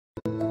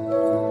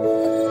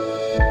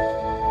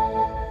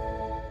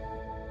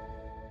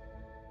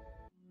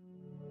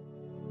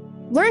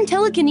Learn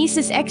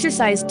telekinesis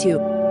exercise 2.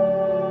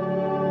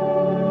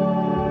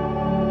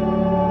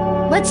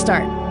 Let's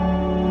start.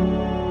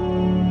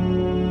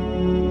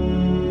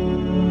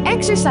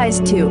 Exercise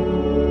 2.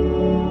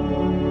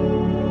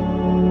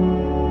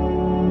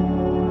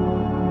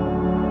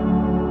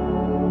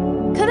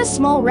 Cut a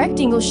small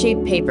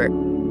rectangle-shaped paper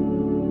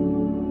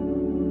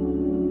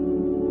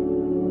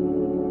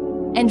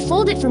and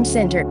fold it from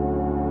center.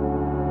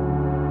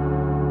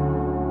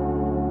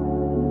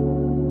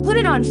 Put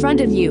it on front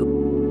of you.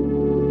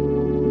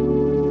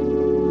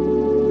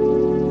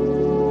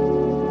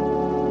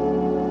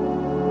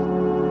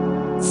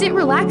 Sit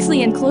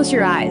relaxedly and close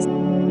your eyes.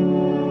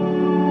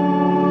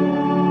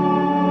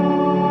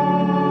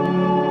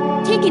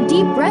 Take a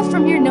deep breath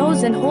from your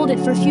nose and hold it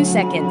for a few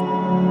seconds.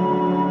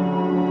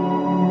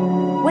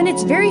 When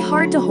it's very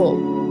hard to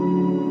hold,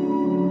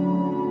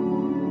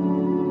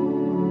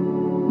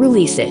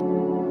 release it.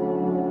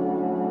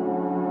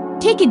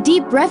 Take a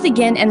deep breath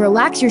again and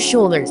relax your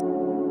shoulders.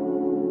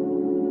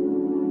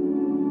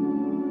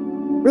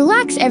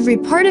 Relax every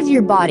part of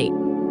your body.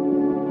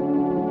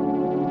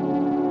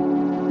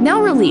 Now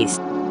release.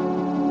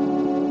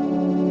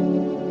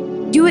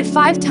 Do it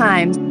 5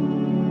 times.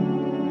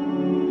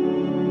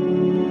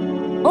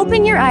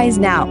 Open your eyes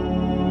now.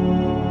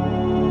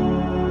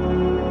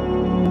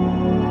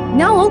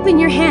 Now open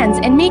your hands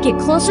and make it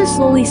closer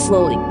slowly.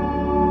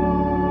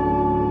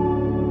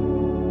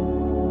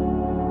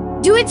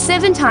 Do it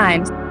 7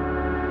 times.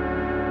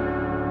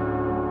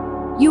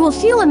 You will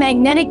feel a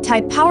magnetic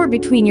type power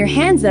between your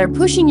hands that are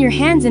pushing your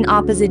hands in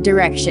opposite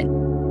direction.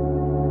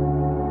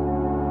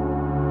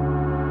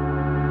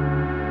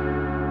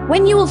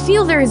 When you will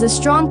feel there is a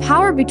strong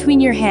power between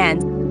your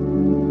hands,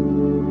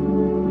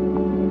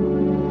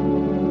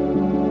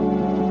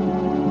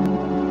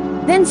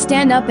 then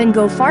stand up and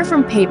go far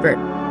from paper.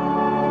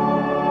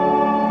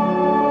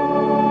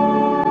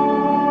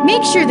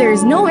 Make sure there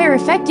is no air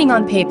affecting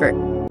on paper.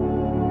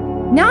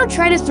 Now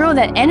try to throw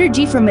that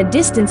energy from a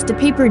distance to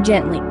paper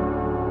gently.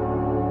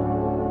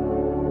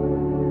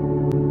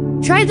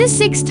 Try this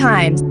 6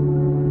 times.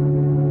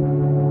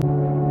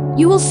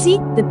 You will see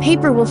the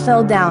paper will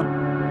fall down.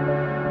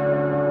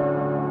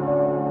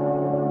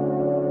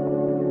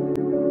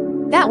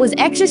 That was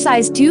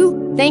exercise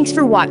 2. Thanks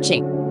for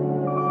watching.